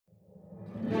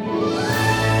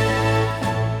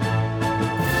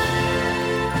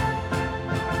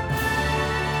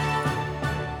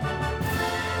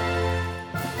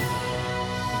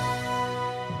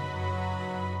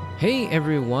Hey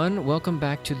everyone, welcome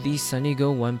back to the Sunny Go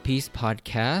One Piece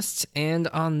podcast. And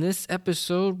on this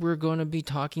episode, we're going to be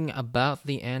talking about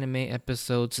the anime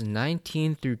episodes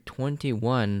 19 through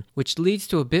 21, which leads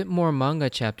to a bit more manga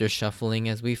chapter shuffling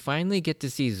as we finally get to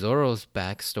see Zoro's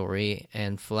backstory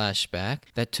and flashback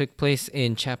that took place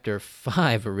in chapter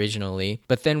 5 originally,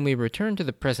 but then we return to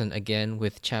the present again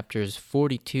with chapters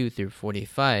 42 through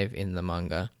 45 in the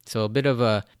manga. So a bit of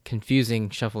a confusing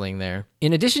shuffling there.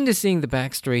 In addition to seeing the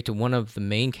backstory to one of the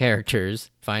main characters,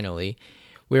 finally,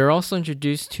 we are also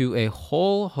introduced to a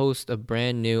whole host of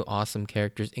brand new awesome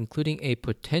characters, including a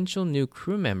potential new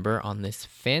crew member on this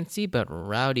fancy but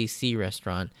rowdy sea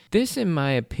restaurant. This, in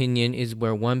my opinion, is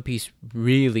where One Piece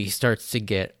really starts to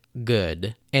get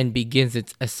good and begins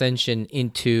its ascension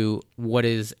into what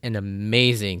is an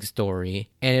amazing story,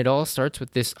 and it all starts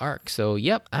with this arc. So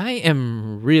yep, I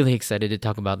am really excited to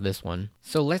talk about this one.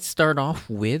 So let's start off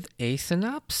with a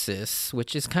synopsis,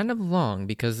 which is kind of long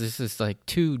because this is like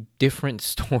two different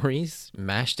stories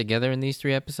mashed together in these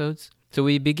 3 episodes. So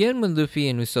we begin with Luffy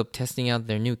and Usopp testing out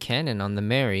their new cannon on the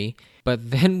Mary,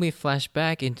 but then we flash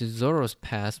back into Zoro's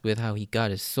past with how he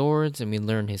got his swords, and we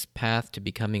learn his path to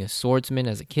becoming a swordsman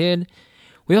as a kid.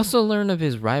 We also learn of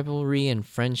his rivalry and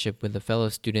friendship with a fellow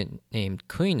student named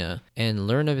Kuina, and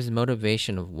learn of his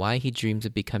motivation of why he dreams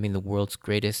of becoming the world's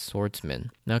greatest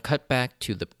swordsman. Now cut back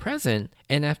to the present,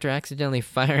 and after accidentally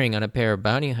firing on a pair of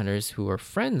bounty hunters who are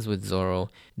friends with Zoro,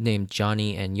 named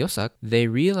Johnny and Yosak, they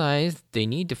realize they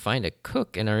need to find a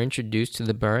cook and are introduced to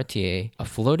the Baratier, a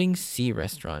floating sea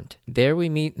restaurant. There we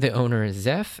meet the owner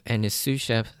Zeph and his sous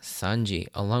chef Sanji,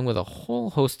 along with a whole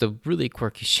host of really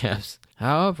quirky chefs.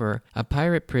 However, a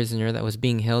pirate prisoner that was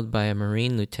being held by a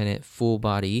marine lieutenant, Full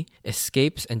Body,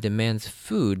 escapes and demands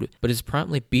food, but is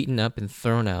promptly beaten up and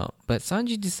thrown out. But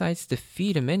Sanji decides to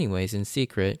feed him anyways in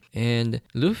secret, and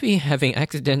Luffy, having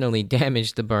accidentally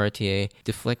damaged the Baratier,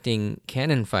 deflecting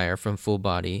cannon fire from Full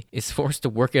Body, is forced to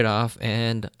work it off,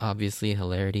 and obviously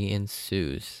hilarity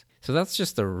ensues. So that's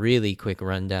just a really quick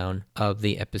rundown of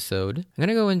the episode. I'm going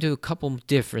to go into a couple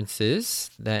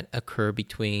differences that occur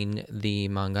between the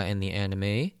manga and the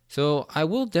anime. So I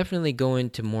will definitely go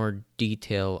into more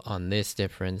detail on this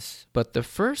difference, but the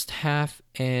first half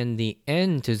and the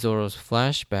end to Zoro's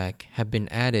flashback have been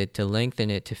added to lengthen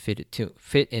it to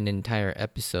fit an entire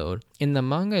episode. In the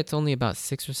manga, it's only about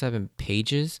 6 or 7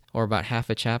 pages, or about half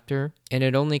a chapter, and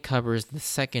it only covers the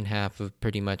second half of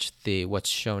pretty much what's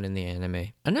shown in the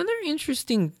anime. Another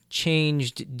interesting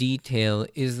changed detail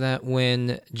is that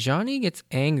when Johnny gets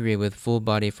angry with Full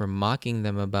Body for mocking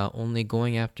them about only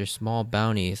going after small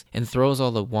bounties and throws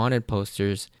all the wanted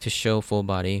posters to show Full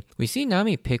Body, we see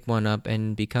Nami pick one up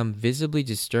and become visibly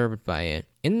disturbed by it.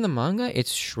 In the manga,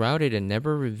 it's shrouded and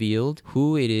never revealed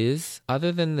who it is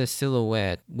other than the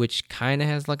silhouette, which kinda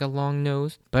has like a long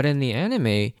nose. But in the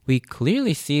anime, we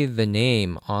clearly see the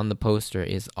name on the poster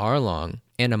is Arlong,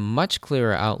 and a much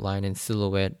clearer outline and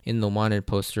silhouette in the wanted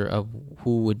poster of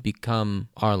who would become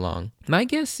Arlong. My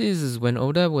guess is when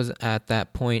Oda was at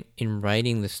that point in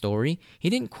writing the story,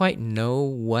 he didn't quite know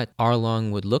what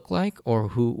Arlong would look like or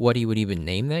what he would even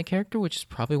name that character, which is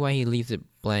probably why he leaves it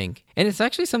blank. And it's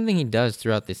actually something he does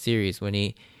throughout the series when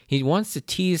he wants to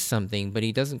tease something, but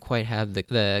he doesn't quite have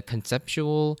the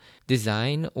conceptual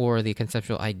design or the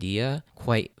conceptual idea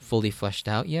quite fully fleshed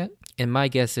out yet. And my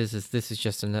guess is this is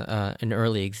just an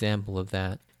early example of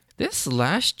that. This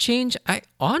last change, I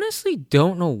honestly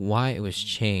don't know why it was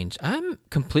changed. I'm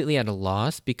completely at a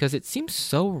loss because it seems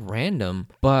so random.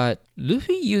 But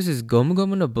Luffy uses Gomu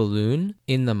Gomu no Balloon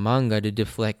in the manga to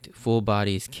deflect Full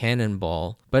Body's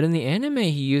cannonball. But in the anime, he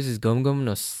uses Gomu Gomu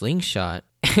no Slingshot.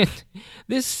 And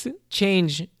this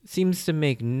change seems to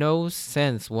make no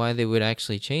sense why they would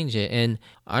actually change it. And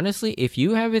honestly, if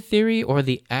you have a theory or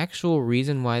the actual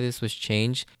reason why this was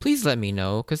changed, please let me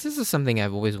know, because this is something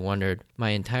I've always wondered my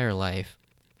entire life.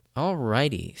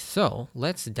 Alrighty, so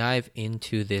let's dive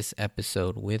into this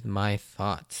episode with my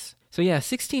thoughts. So yeah,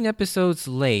 16 episodes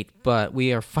late, but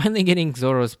we are finally getting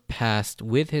Zoro's past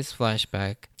with his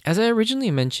flashback. As I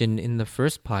originally mentioned in the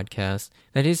first podcast,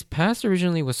 that his past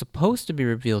originally was supposed to be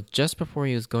revealed just before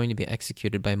he was going to be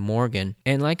executed by Morgan.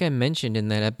 And like I mentioned in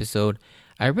that episode,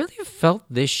 I really felt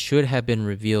this should have been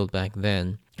revealed back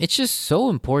then. It's just so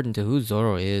important to who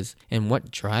Zoro is and what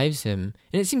drives him.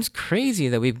 And it seems crazy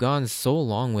that we've gone so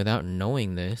long without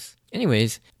knowing this.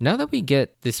 Anyways, now that we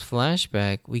get this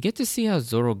flashback, we get to see how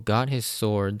Zoro got his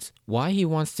swords, why he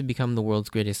wants to become the world's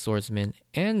greatest swordsman,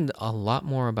 and a lot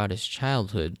more about his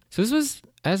childhood. So this was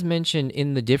as mentioned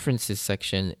in the differences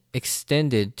section,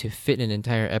 extended to fit an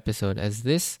entire episode, as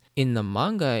this in the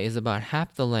manga is about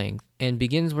half the length and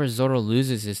begins where Zoro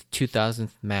loses his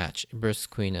 2000th match versus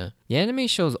Kuina. The anime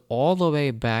shows all the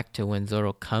way back to when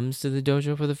Zoro comes to the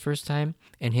dojo for the first time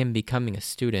and him becoming a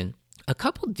student. A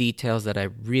couple details that I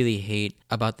really hate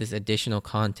about this additional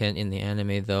content in the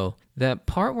anime though, that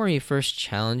part where he first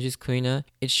challenges Kuina,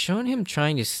 it's shown him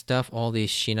trying to stuff all these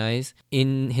shinais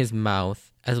in his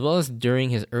mouth, as well as during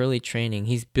his early training,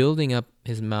 he's building up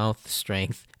his mouth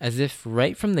strength as if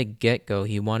right from the get-go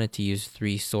he wanted to use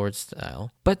 3 sword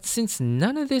style. But since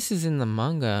none of this is in the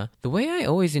manga, the way I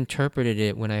always interpreted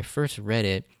it when I first read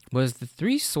it was the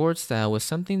 3 sword style was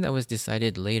something that was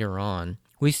decided later on.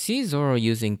 We see Zoro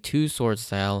using 2 sword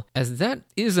style, as that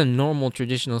is a normal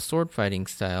traditional sword fighting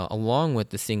style, along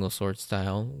with the single sword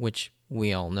style, which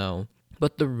we all know.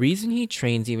 But the reason he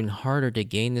trains even harder to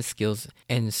gain the skills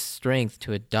and strength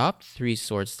to adopt 3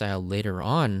 sword style later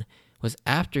on was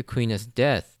after Kuina's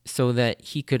death, so that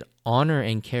he could honor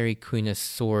and carry Kuina's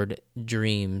sword,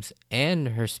 dreams, and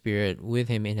her spirit with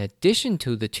him in addition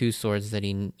to the 2 swords that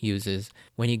he uses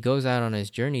when he goes out on his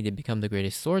journey to become the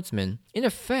greatest swordsman. In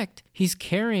effect, he's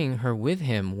carrying her with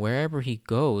him wherever he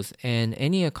goes, and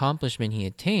any accomplishment he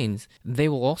attains, they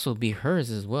will also be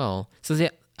hers as well. So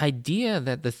the idea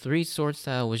that the 3 sword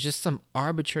style was just some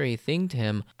arbitrary thing to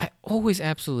him, I always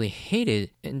absolutely hated.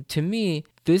 And to me,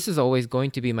 this is always going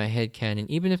to be my headcanon,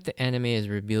 even if the anime is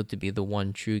revealed to be the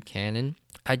one true canon.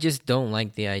 I just don't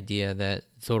like the idea that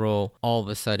Zoro all of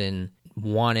a sudden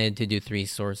wanted to do 3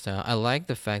 sword style. I like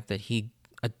the fact that he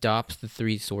adopts the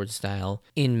 3 sword style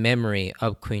in memory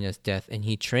of Kuina's death, and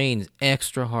he trains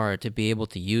extra hard to be able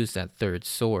to use that 3rd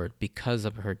sword because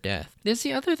of her death. There's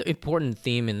the other important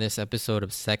theme in this episode of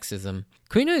sexism.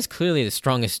 Kuina is clearly the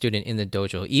strongest student in the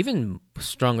dojo, even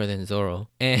stronger than Zoro,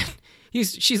 and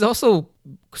she's also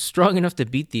strong enough to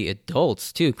beat the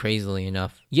adults too, crazily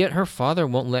enough. Yet her father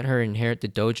won't let her inherit the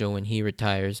dojo when he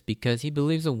retires because he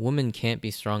believes a woman can't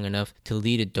be strong enough to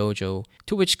lead a dojo,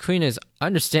 to which Kuina is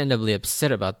understandably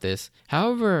upset about this.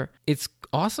 However, it's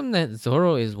awesome that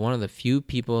Zoro is one of the few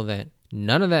people that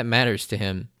none of that matters to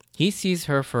him. He sees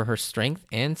her for her strength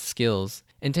and skills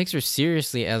and takes her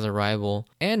seriously as a rival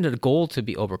and a goal to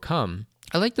be overcome.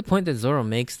 I like the point that Zoro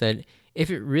makes that if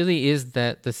it really is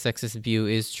that the sexist view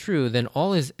is true, then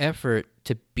all his effort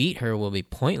to beat her will be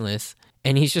pointless,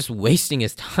 and he's just wasting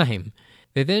his time.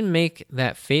 They then make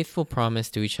that faithful promise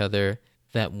to each other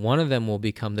that one of them will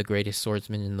become the greatest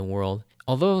swordsman in the world.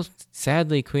 Although,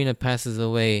 sadly, Kuina passes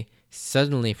away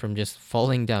suddenly from just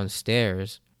falling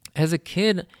downstairs. As a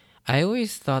kid, I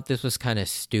always thought this was kind of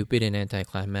stupid and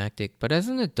anticlimactic, but as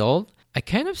an adult, I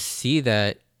kind of see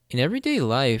that in everyday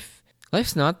life,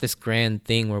 life's not this grand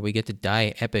thing where we get to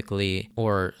die epically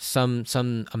or some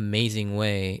amazing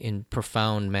way in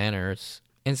profound manners.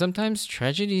 And sometimes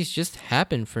tragedies just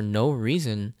happen for no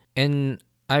reason. And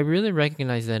I really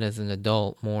recognize that as an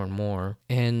adult more and more.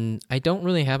 And I don't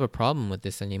really have a problem with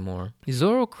this anymore.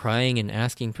 Zoro crying and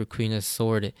asking for Kuina's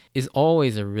sword is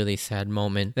always a really sad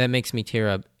moment that makes me tear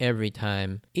up every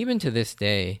time. Even to this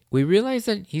day, we realize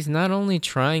that he's not only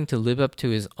trying to live up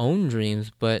to his own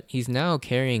dreams, but he's now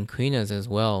carrying Kuina's as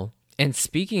well. And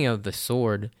speaking of the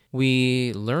sword,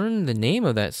 we learn the name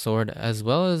of that sword as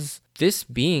well as this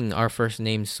being our first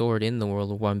named sword in the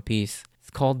world of One Piece.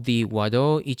 Called the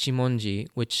Wado Ichimonji,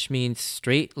 which means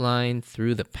straight line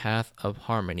through the path of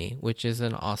harmony, which is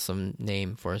an awesome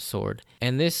name for a sword.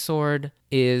 And this sword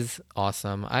is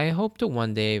awesome. I hope to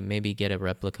one day maybe get a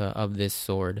replica of this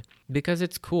sword because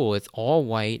it's cool. It's all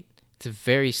white. It's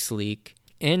very sleek.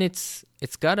 And it's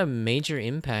got a major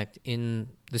impact in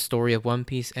the story of One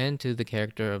Piece and to the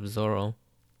character of Zoro.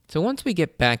 So once we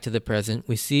get back to the present,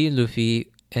 we see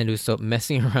Luffy and Usopp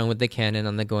messing around with the cannon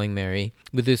on the Going Merry,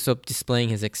 with Usopp displaying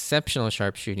his exceptional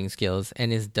sharpshooting skills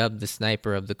and is dubbed the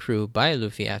sniper of the crew by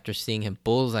Luffy after seeing him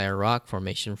bullseye a rock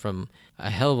formation from a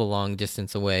hell of a long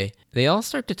distance away. They all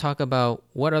start to talk about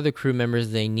what other crew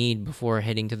members they need before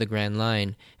heading to the Grand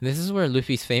Line. And this is where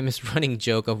Luffy's famous running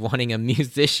joke of wanting a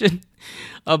musician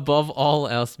above all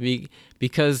else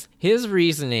because his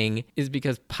reasoning is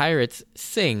because pirates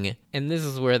sing. And this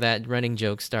is where that running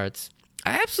joke starts.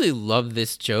 I absolutely love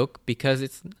this joke because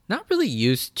it's not really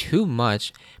used too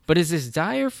much, but his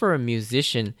desire for a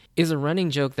musician is a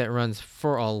running joke that runs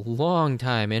for a long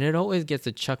time, and it always gets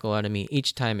a chuckle out of me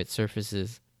each time it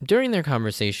surfaces. During their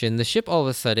conversation, the ship all of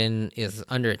a sudden is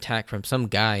under attack from some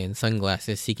guy in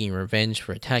sunglasses seeking revenge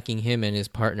for attacking him and his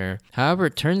partner. However,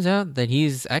 it turns out that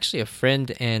he's actually a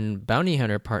friend and bounty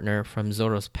hunter partner from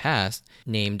Zoro's past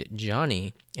named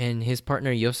Johnny, and his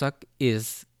partner Yosak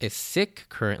is is sick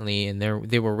currently, and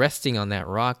they were resting on that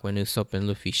rock when Usopp and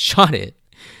Luffy shot it.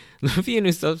 Luffy and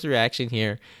Usopp's reaction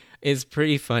here is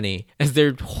pretty funny, as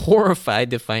they're horrified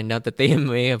to find out that they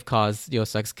may have caused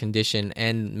Yosak's condition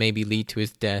and maybe lead to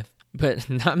his death. But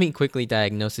Nami quickly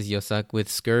diagnoses Yosak with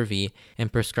scurvy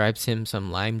and prescribes him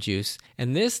some lime juice.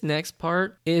 And this next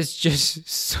part is just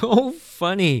so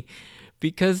funny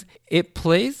because it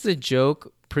plays the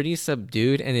joke pretty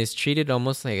subdued and is treated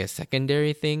almost like a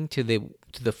secondary thing to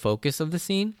the focus of the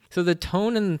scene. So the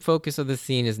tone and focus of the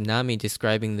scene is Nami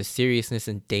describing the seriousness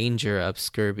and danger of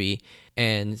scurvy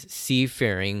and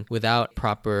seafaring without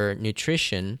proper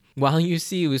nutrition, while you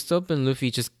see Usopp and Luffy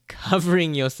just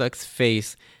covering Yosak's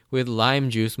face with lime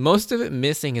juice, most of it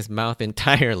missing his mouth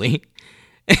entirely.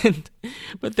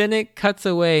 But then it cuts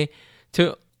away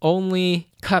to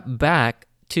only cut back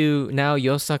to now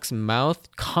Yosak's mouth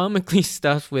comically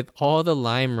stuffed with all the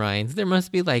lime rinds. There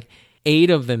must be like 8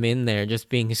 of them in there, just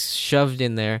being shoved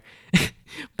in there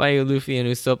by Luffy and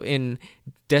Usopp in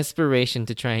desperation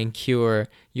to try and cure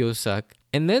Yosak.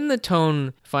 And then the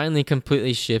tone finally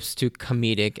completely shifts to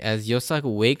comedic as Yosak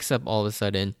wakes up all of a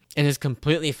sudden and is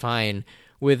completely fine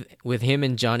with him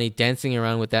and Johnny dancing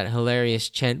around with that hilarious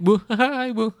chant,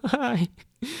 "Woo-hi, woo-hi."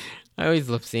 I always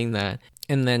love seeing that.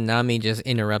 And then Nami just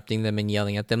interrupting them and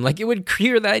yelling at them like it would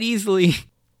clear that easily.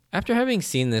 After having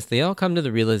seen this, they all come to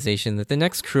the realization that the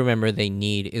next crew member they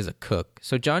need is a cook.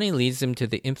 So Johnny leads them to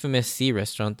the infamous sea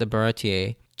restaurant, the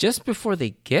Baratier. Just before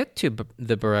they get to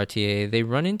the Baratier, they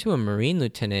run into a marine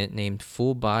lieutenant named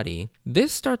Full Body.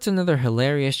 This starts another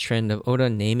hilarious trend of Oda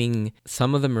naming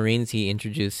some of the marines he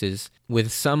introduces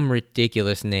with some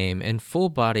ridiculous name, and Full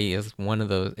Body is one of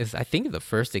those, is I think the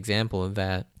first example of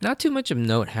that. Not too much of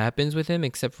note happens with him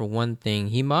except for one thing.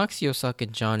 He mocks Yosak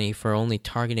and Johnny for only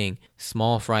targeting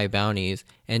small fry bounties,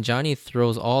 and Johnny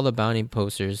throws all the bounty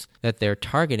posters that they're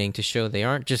targeting to show they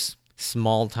aren't just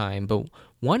small time, but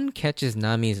one catches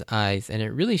Nami's eyes and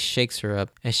it really shakes her up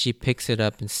as she picks it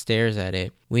up and stares at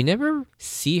it. We never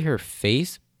see her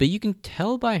face, but you can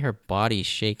tell by her body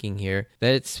shaking here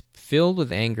that it's filled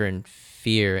with anger and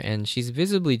fear, and she's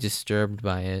visibly disturbed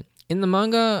by it. In the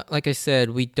manga, like I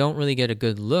said, we don't really get a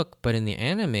good look, but in the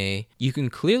anime, you can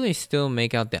clearly still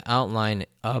make out the outline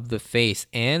of the face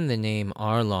and the name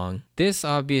Arlong. This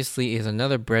obviously is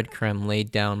another breadcrumb laid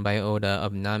down by Oda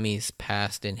of Nami's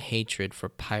past and hatred for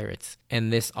pirates,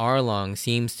 and this Arlong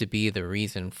seems to be the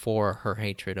reason for her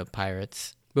hatred of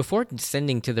pirates. Before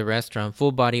descending to the restaurant,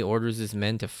 Full Body orders his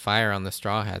men to fire on the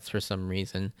Straw Hats for some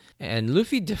reason, and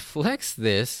Luffy deflects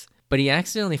this, but he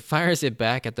accidentally fires it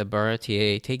back at the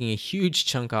Baratier, taking a huge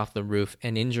chunk off the roof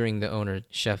and injuring the owner,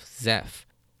 Chef Zeph.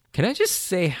 Can I just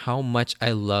say how much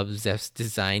I love Zeph's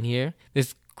design here?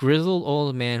 This grizzled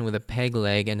old man with a peg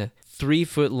leg and a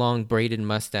 3-foot-long braided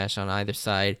mustache on either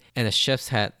side, and a chef's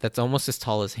hat that's almost as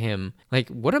tall as him. Like,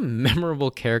 what a memorable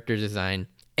character design.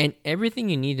 And everything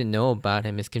you need to know about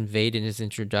him is conveyed in his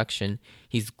introduction.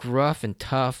 He's gruff and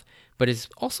tough, but is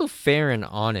also fair and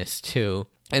honest, too.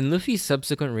 And Luffy's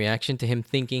subsequent reaction to him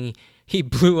thinking he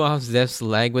blew off Zeph's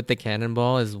leg with the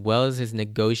cannonball, as well as his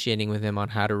negotiating with him on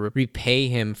how to repay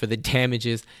him for the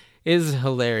damages, is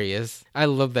hilarious. I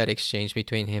love that exchange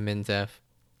between him and Zeph.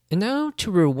 And now, to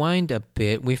rewind a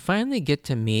bit, we finally get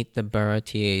to meet the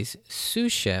Baratier's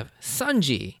sous chef,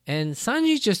 Sanji. And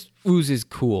Sanji just oozes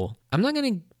cool. I'm not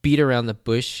going to beat around the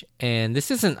bush, and this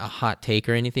isn't a hot take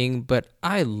or anything, but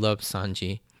I love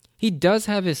Sanji. He does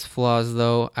have his flaws,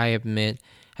 though, I admit.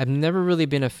 I've never really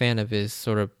been a fan of his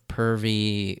sort of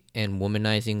pervy and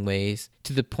womanizing ways,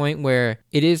 to the point where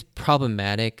it is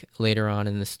problematic later on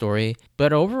in the story.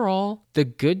 But overall, the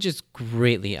good just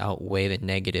greatly outweigh the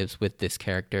negatives with this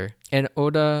character. And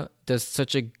Oda does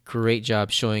such a great job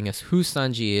showing us who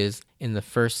Sanji is in the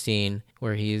first scene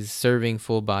where he's serving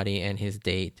Full Body and his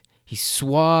date. He's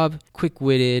suave,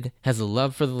 quick-witted, has a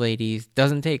love for the ladies,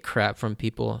 doesn't take crap from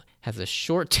people, has a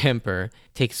short temper,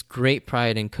 takes great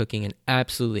pride in cooking, and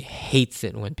absolutely hates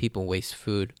it when people waste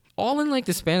food. All in like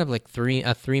the span of like a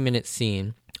 3-minute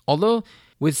scene. Although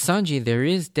with Sanji, there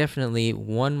is definitely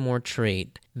one more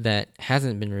trait that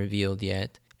hasn't been revealed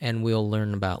yet, and we'll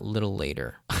learn about a little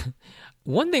later.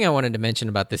 One thing I wanted to mention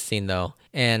about this scene, though,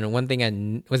 and one thing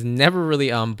I was never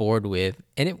really on board with,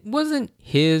 and it wasn't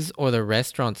his or the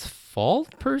restaurant's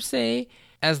fault per se,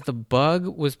 as the bug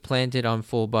was planted on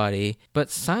Full Body, but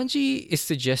Sanji is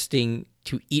suggesting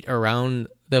to eat around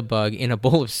the bug in a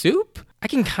bowl of soup? I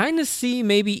can kind of see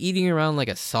maybe eating around like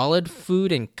a solid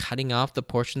food and cutting off the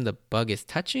portion the bug is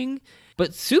touching,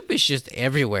 but soup is just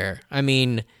everywhere. I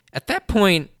mean, at that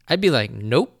point, I'd be like,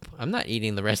 nope, I'm not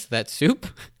eating the rest of that soup.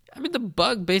 I mean, the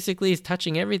bug basically is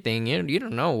touching everything. You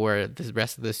don't know where the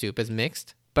rest of the soup is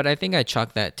mixed. But I think I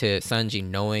chalk that to Sanji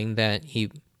knowing that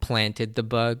he planted the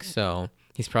bug, so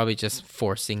he's probably just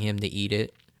forcing him to eat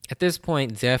it. At this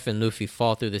point, Zeph and Luffy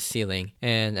fall through the ceiling,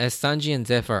 and as Sanji and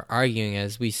Zeph are arguing,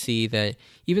 as we see that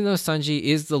even though Sanji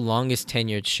is the longest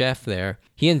tenured chef there,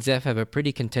 he and Zeph have a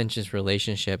pretty contentious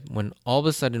relationship when all of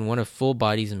a sudden one of Full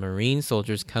Body's marine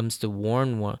soldiers comes to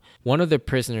warn one of their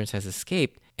prisoners has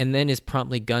escaped and then is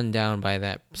promptly gunned down by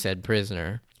that said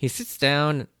prisoner. He sits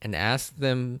down and asks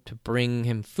them to bring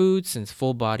him food since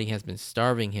Full Body has been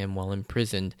starving him while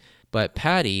imprisoned. But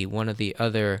Patty, one of the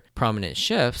other prominent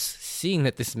chefs, seeing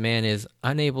that this man is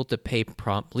unable to pay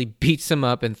promptly, beats him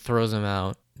up and throws him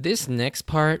out. This next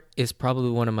part is probably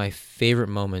one of my favorite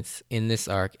moments in this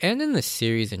arc and in the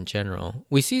series in general.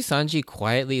 We see Sanji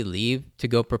quietly leave to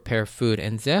go prepare food,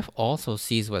 and Zeph also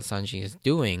sees what Sanji is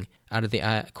doing out of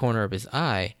the corner of his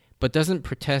eye, but doesn't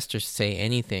protest or say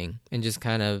anything and just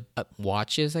kind of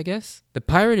watches, I guess. The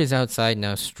pirate is outside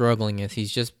now struggling as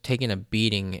he's just taken a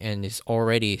beating and is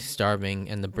already starving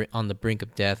and on the brink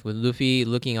of death, with Luffy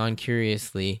looking on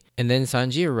curiously. And then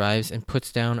Sanji arrives and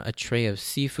puts down a tray of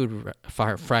seafood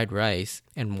fried rice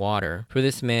and water. For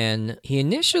this man, he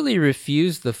initially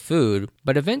refused the food,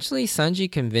 but eventually Sanji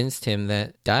convinced him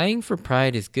that dying for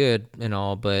pride is good and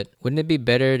all, but wouldn't it be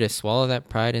better to swallow that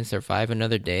pride and survive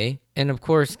another day? And of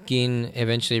course, Gin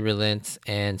eventually relents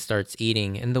and starts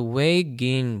eating. And the way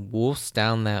Gin wolfs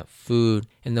down that food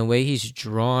and the way he's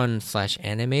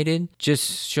drawn/animated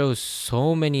just shows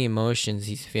so many emotions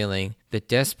he's feeling. The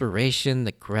desperation,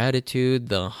 the gratitude,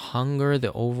 the hunger,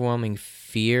 the overwhelming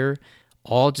fear,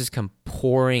 all just come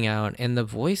pouring out. And the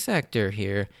voice actor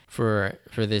here for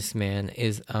this man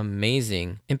is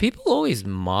amazing. And people always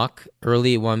mock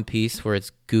early One Piece for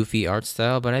its goofy art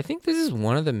style, but I think this is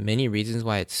one of the many reasons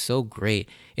why it's so great.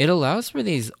 It allows for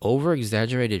these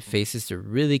over-exaggerated faces to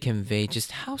really convey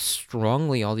just how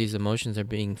strongly all these emotions are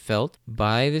being felt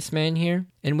by this man here.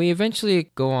 And we eventually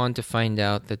go on to find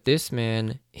out that this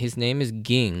man, his name is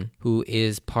Ging, who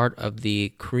is part of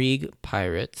the Krieg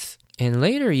Pirates. And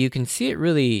later you can see it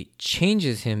really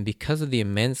changes him because of the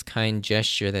immense kind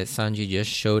gesture that Sanji just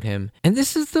showed him. And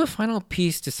this is the final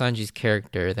piece to Sanji's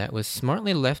character that was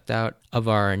smartly left out of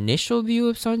our initial view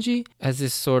of Sanji as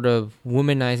this sort of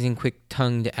womanizing,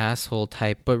 quick-tongued asshole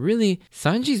type. But really,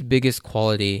 Sanji's biggest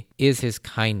quality is his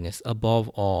kindness above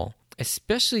all,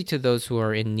 especially to those who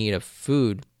are in need of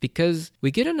food, because we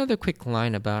get another quick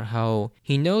line about how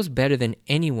he knows better than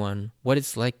anyone what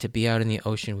it's like to be out in the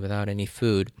ocean without any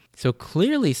food. So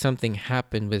clearly something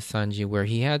happened with Sanji where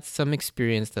he had some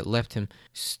experience that left him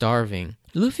starving.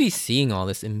 Luffy, seeing all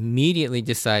this, immediately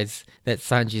decides that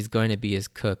Sanji is going to be his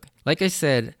cook. Like I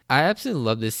said, I absolutely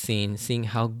love this scene, seeing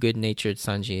how good-natured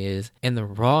Sanji is, and the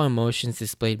raw emotions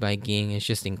displayed by Ging is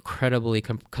just incredibly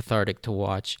cathartic to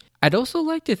watch. I'd also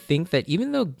like to think that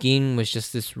even though Ging was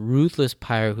just this ruthless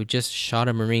pirate who just shot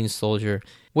a marine soldier,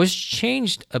 was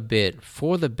changed a bit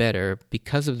for the better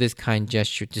because of this kind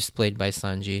gesture displayed by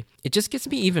Sanji. It just gets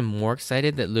me even more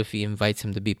excited that Luffy invites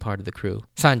him to be part of the crew.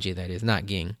 Sanji, that is, not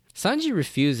Ging. Sanji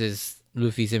refuses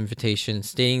Luffy's invitation,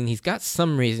 stating he's got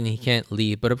some reason he can't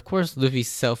leave, but of course Luffy's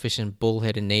selfish and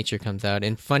bullheaded nature comes out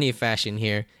in funny fashion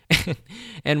here,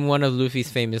 and one of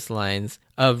Luffy's famous lines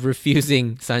of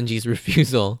refusing Sanji's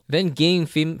refusal. Then Ging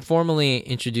formally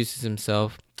introduces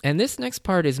himself, and this next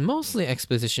part is mostly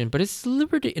exposition, but it's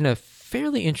delivered in a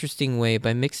fairly interesting way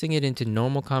by mixing it into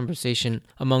normal conversation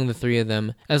among the three of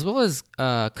them, as well as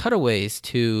cutaways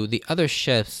to the other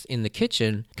chefs in the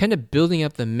kitchen, kind of building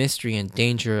up the mystery and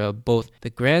danger of both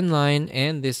the Grand Line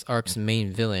and this arc's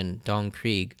main villain, Don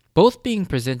Krieg. Both being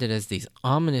presented as these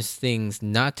ominous things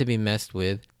not to be messed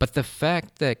with, but the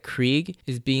fact that Krieg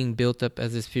is being built up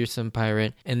as this fearsome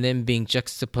pirate and then being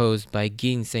juxtaposed by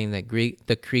Ging saying that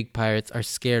the Krieg pirates are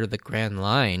scared of the Grand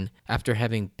Line after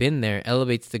having been there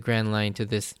elevates the Grand Line to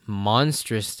this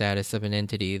monstrous status of an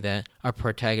entity that our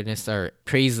protagonists are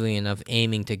crazily enough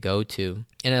aiming to go to.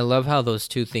 And I love how those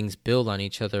two things build on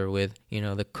each other with,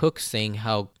 the cook saying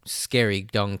how scary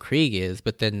Don Krieg is,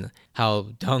 but then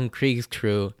how Don Krieg's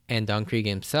crew and Don Krieg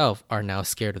himself are now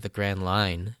scared of the Grand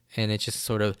Line. And it just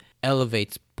sort of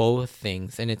elevates both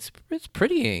things. And it's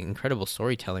pretty incredible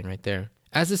storytelling right there.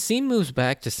 As the scene moves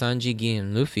back to Sanji, Ging,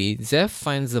 and Luffy, Zeph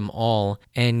finds them all,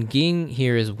 and Ging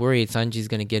here is worried Sanji's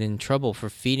going to get in trouble for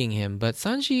feeding him, but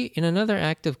Sanji, in another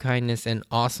act of kindness and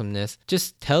awesomeness,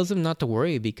 just tells him not to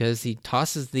worry because he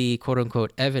tosses the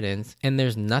quote-unquote evidence, and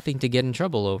there's nothing to get in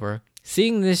trouble over.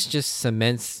 Seeing this just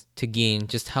cements to Ging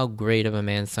just how great of a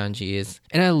man Sanji is,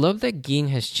 and I love that Ging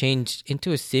has changed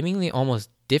into a seemingly almost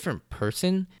different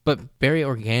person, but very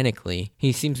organically.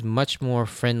 He seems much more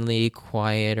friendly,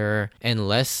 quieter, and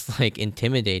less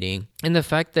intimidating. And the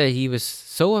fact that he was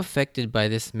so affected by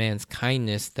this man's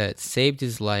kindness that saved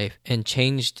his life and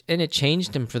it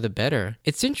changed him for the better.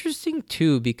 It's interesting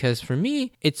too, because for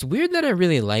me, it's weird that I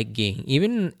really like Ging.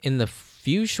 Even in the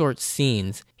few short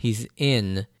scenes he's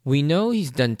in, we know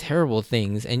he's done terrible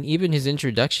things, and even his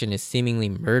introduction is seemingly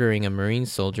murdering a Marine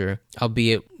soldier,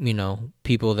 albeit,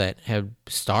 people that have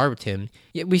starved him.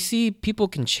 Yet we see people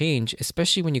can change,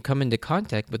 especially when you come into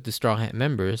contact with the Straw Hat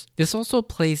members. This also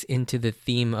plays into the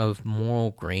theme of moral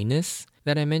grayness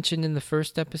that I mentioned in the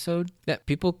first episode, that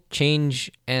people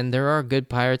change, and there are good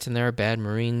pirates and there are bad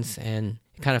Marines, and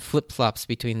kind of flip-flops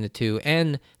between the two.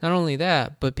 And not only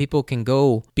that, but people can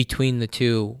go between the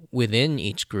two within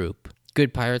each group.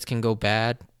 Good pirates can go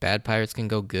bad pirates can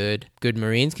go good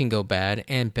Marines can go bad,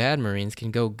 and bad Marines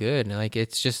can go good. Like,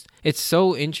 it's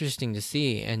so interesting to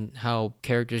see, and how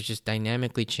characters just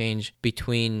dynamically change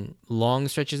between long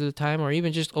stretches of time or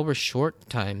even just over short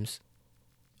times.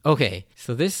 Okay,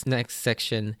 so this next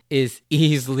section is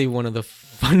easily one of the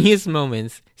funniest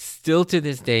moments still to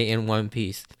this day in One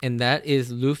Piece, and that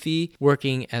is Luffy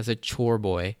working as a chore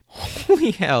boy.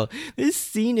 Holy hell, this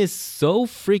scene is so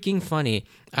freaking funny.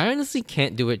 I honestly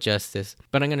can't do it justice,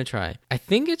 but I'm gonna try. I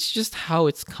think it's just how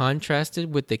it's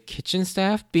contrasted with the kitchen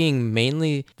staff being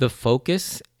mainly the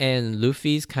focus, and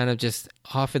Luffy's kind of just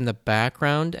off in the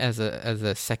background as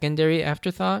a secondary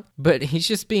afterthought. But he's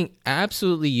just being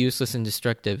absolutely useless and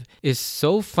destructive. It's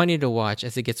so funny to watch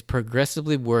as it gets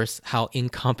progressively worse how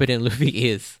incompetent Luffy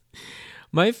is.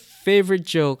 My favorite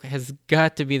joke has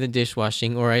got to be the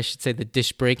dishwashing, or I should say the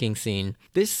dish breaking scene.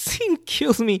 This scene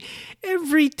kills me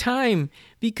every time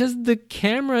because the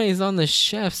camera is on the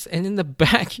chefs, and in the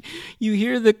back you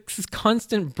hear the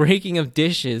constant breaking of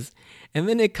dishes, and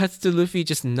then it cuts to Luffy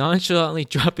just nonchalantly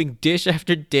dropping dish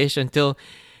after dish until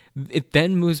it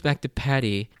then moves back to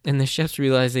Patty, and the chef's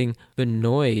realizing the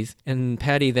noise, and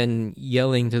Patty then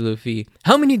yelling to Luffy,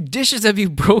 "How many dishes have you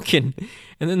broken?"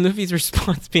 And then Luffy's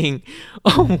response being,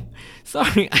 "Oh,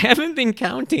 sorry, I haven't been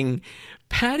counting."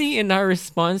 Patty and our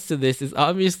response to this is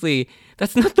obviously,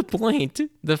 that's not the point.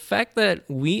 The fact that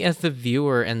we as the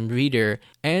viewer and reader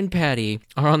and Patty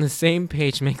are on the same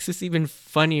page makes this even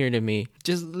funnier to me.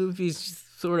 Just Luffy's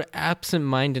sort of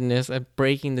absent-mindedness at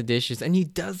breaking the dishes, and he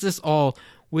does this all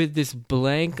with this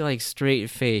blank, straight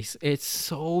face. It's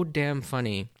so damn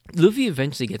funny. Luffy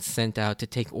eventually gets sent out to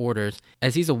take orders,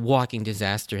 as he's a walking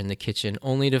disaster in the kitchen,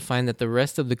 only to find that the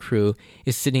rest of the crew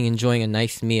is sitting enjoying a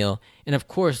nice meal. And of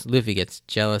course, Luffy gets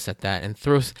jealous at that and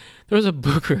throws a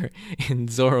booger in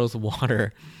Zoro's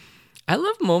water. I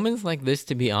love moments like this,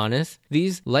 to be honest.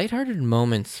 These lighthearted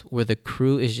moments where the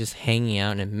crew is just hanging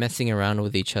out and messing around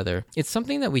with each other. It's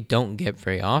something that we don't get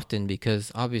very often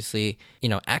because obviously,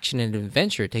 action and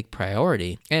adventure take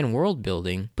priority and world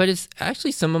building. But it's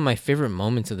actually some of my favorite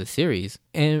moments of the series.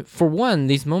 And for one,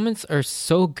 these moments are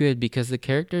so good because the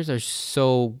characters are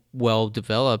so well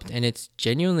developed, and it's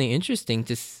genuinely interesting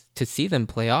to see them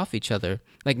play off each other.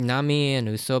 Like Nami and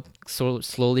Usopp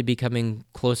slowly becoming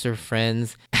closer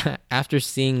friends. After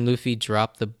seeing Luffy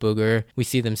drop the booger, we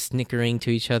see them snickering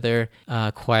to each other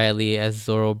quietly as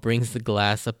Zoro brings the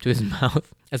glass up to his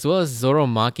mouth, as well as Zoro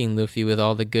mocking Luffy with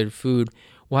all the good food.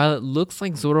 While it looks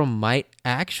like Zoro might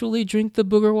actually drink the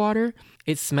booger water,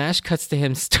 it smash cuts to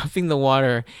him stuffing the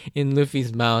water in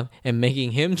Luffy's mouth and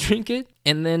making him drink it.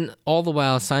 And then all the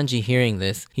while, Sanji hearing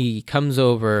this, he comes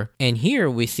over, and here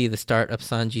we see the start of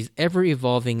Sanji's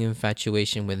ever-evolving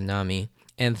infatuation with Nami,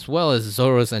 as well as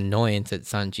Zoro's annoyance at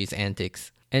Sanji's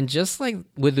antics. And just like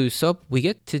with Usopp, we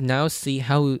get to now see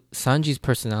how Sanji's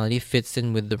personality fits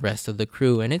in with the rest of the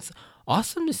crew, and it's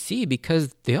awesome to see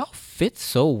because they all fit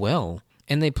so well,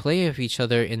 and they play with each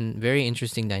other in very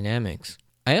interesting dynamics.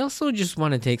 I also just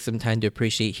want to take some time to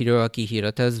appreciate Hiroaki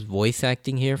Hirata's voice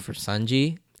acting here for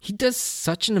Sanji. He does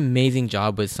such an amazing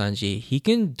job with Sanji. He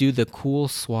can do the cool,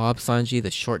 suave Sanji,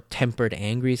 the short-tempered,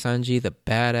 angry Sanji, the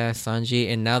badass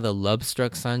Sanji, and now the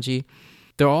love-struck Sanji.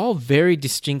 They're all very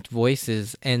distinct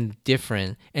voices and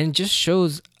different, and it just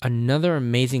shows another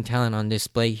amazing talent on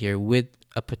display here with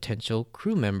a potential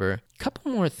crew member.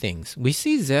 Couple more things. We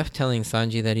see Zeff telling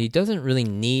Sanji that he doesn't really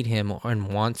need him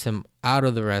and wants him out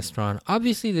of the restaurant.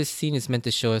 Obviously, this scene is meant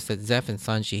to show us that Zeff and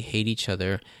Sanji hate each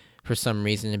other for some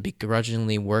reason and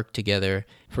begrudgingly work together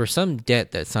for some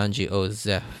debt that Sanji owes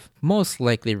Zeff. Most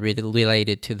likely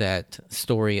related to that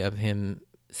story of him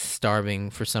starving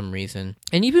for some reason.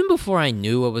 And even before I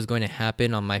knew what was going to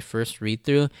happen on my first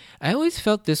read-through, I always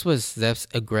felt this was Zeff's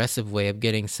aggressive way of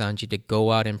getting Sanji to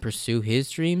go out and pursue his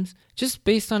dreams, just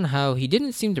based on how he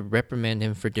didn't seem to reprimand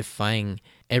him for defying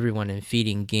everyone and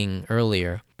feeding Ging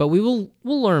earlier. But we'll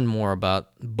learn more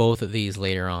about both of these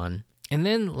later on. And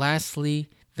then lastly,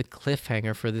 the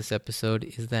cliffhanger for this episode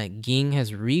is that Ging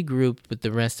has regrouped with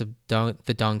the rest of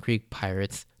the Dawn Creek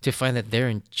pirates to find that they're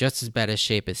in just as bad a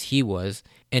shape as he was,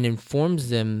 and informs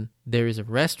them there is a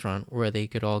restaurant where they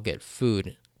could all get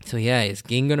food. So yeah, is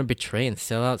Ging gonna betray and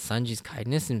sell out Sanji's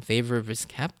kindness in favor of his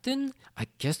captain? I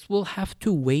guess we'll have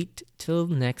to wait till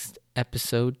next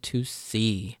episode to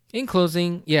see. In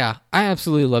closing, yeah, I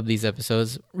absolutely love these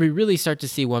episodes. We really start to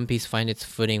see One Piece find its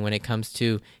footing when it comes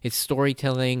to its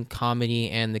storytelling, comedy,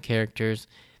 and the characters.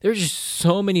 There's just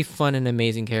so many fun and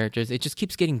amazing characters. It just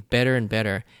keeps getting better and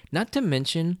better. Not to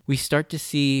mention, we start to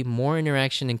see more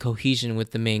interaction and cohesion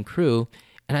with the main crew.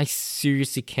 And I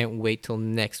seriously can't wait till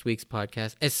next week's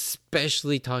podcast,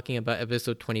 especially talking about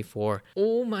episode 24.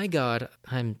 Oh my god,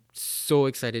 I'm so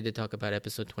excited to talk about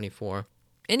episode 24.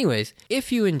 Anyways,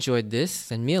 if you enjoyed this,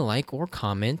 send me a like or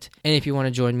comment. And if you want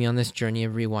to join me on this journey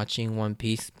of rewatching One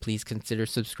Piece, please consider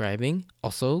subscribing.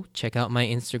 Also, check out my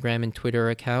Instagram and Twitter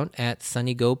account at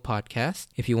SunnyGoPodcast.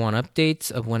 If you want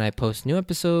updates of when I post new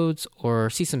episodes or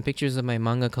see some pictures of my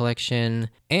manga collection.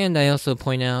 And I also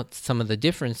point out some of the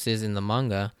differences in the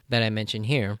manga that I mention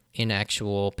here in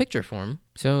actual picture form.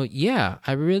 So yeah,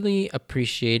 I really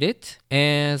appreciate it.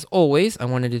 As always, I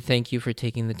wanted to thank you for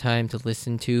taking the time to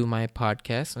listen to my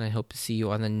podcast, and I hope to see you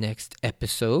on the next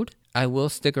episode. I will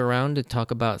stick around to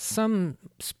talk about some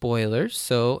spoilers,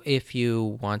 so if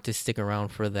you want to stick around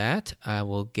for that, I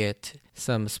will get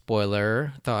some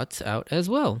spoiler thoughts out as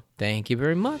well. Thank you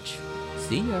very much.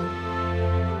 See ya.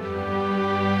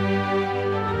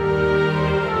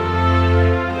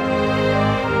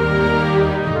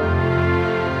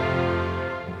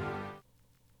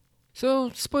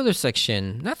 So, spoiler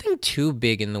section. Nothing too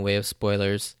big in the way of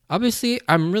spoilers. Obviously,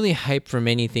 I'm really hyped for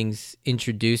many things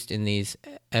introduced in these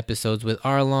episodes, with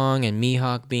Arlong and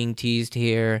Mihawk being teased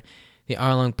here. The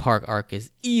Arlong Park arc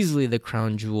is easily the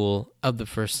crown jewel of the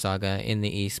first saga in the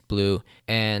East Blue,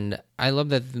 and I love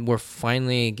that we're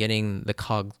finally getting the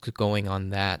cogs going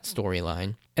on that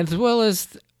storyline. As well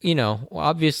as, you know,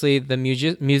 obviously the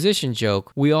musician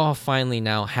joke. We all finally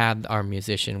now have our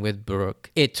musician with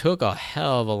Brook. It took a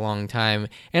hell of a long time.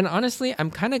 And honestly, I'm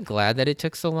kind of glad that it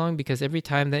took so long, because every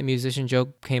time that musician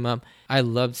joke came up, I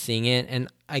loved seeing it. And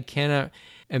I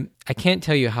can't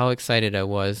tell you how excited I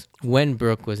was when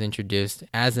Brook was introduced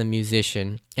as a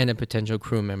musician and a potential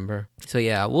crew member. So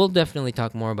yeah, we'll definitely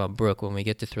talk more about Brook when we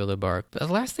get to Thriller Bark. But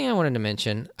the last thing I wanted to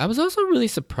mention, I was also really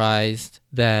surprised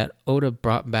that Oda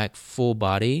brought back Full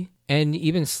Body and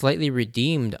even slightly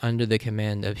redeemed under the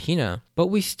command of Hina. But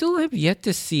we still have yet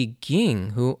to see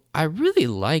Ging, who I really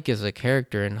like as a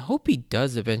character and hope he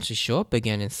does eventually show up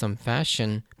again in some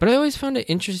fashion. But I always found it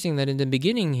interesting that in the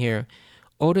beginning here,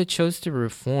 Oda chose to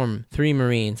reform 3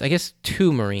 Marines, I guess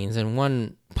 2 Marines and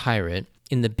 1 pirate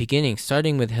in the beginning,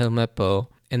 starting with Helmeppo,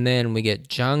 and then we get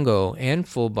Django and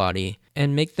Full Body,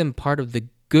 and make them part of the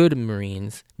good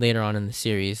Marines later on in the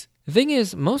series. The thing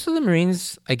is, most of the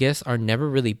Marines, I guess, are never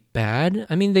really bad.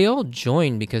 I mean, they all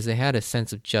joined because they had a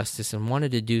sense of justice and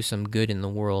wanted to do some good in the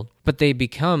world. But they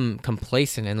become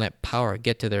complacent and let power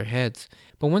get to their heads.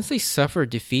 But once they suffer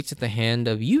defeats at the hand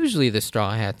of usually the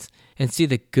Straw Hats, and see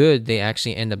the good they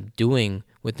actually end up doing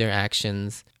with their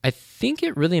actions, I think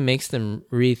it really makes them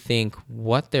rethink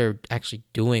what they're actually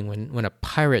doing when a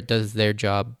pirate does their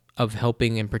job of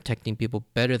helping and protecting people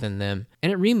better than them.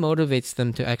 And it remotivates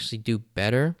them to actually do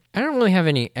better. I don't really have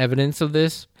any evidence of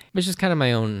this, but it's just kind of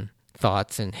my own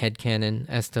thoughts and headcanon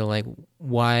as to like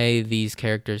why these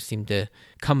characters seem to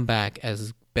come back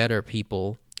as better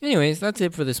people. Anyways, that's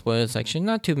it for the spoiler section.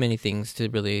 Not too many things to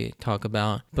really talk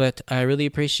about, but I really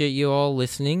appreciate you all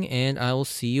listening, and I will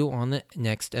see you on the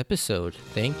next episode.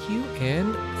 Thank you,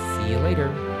 and see you later.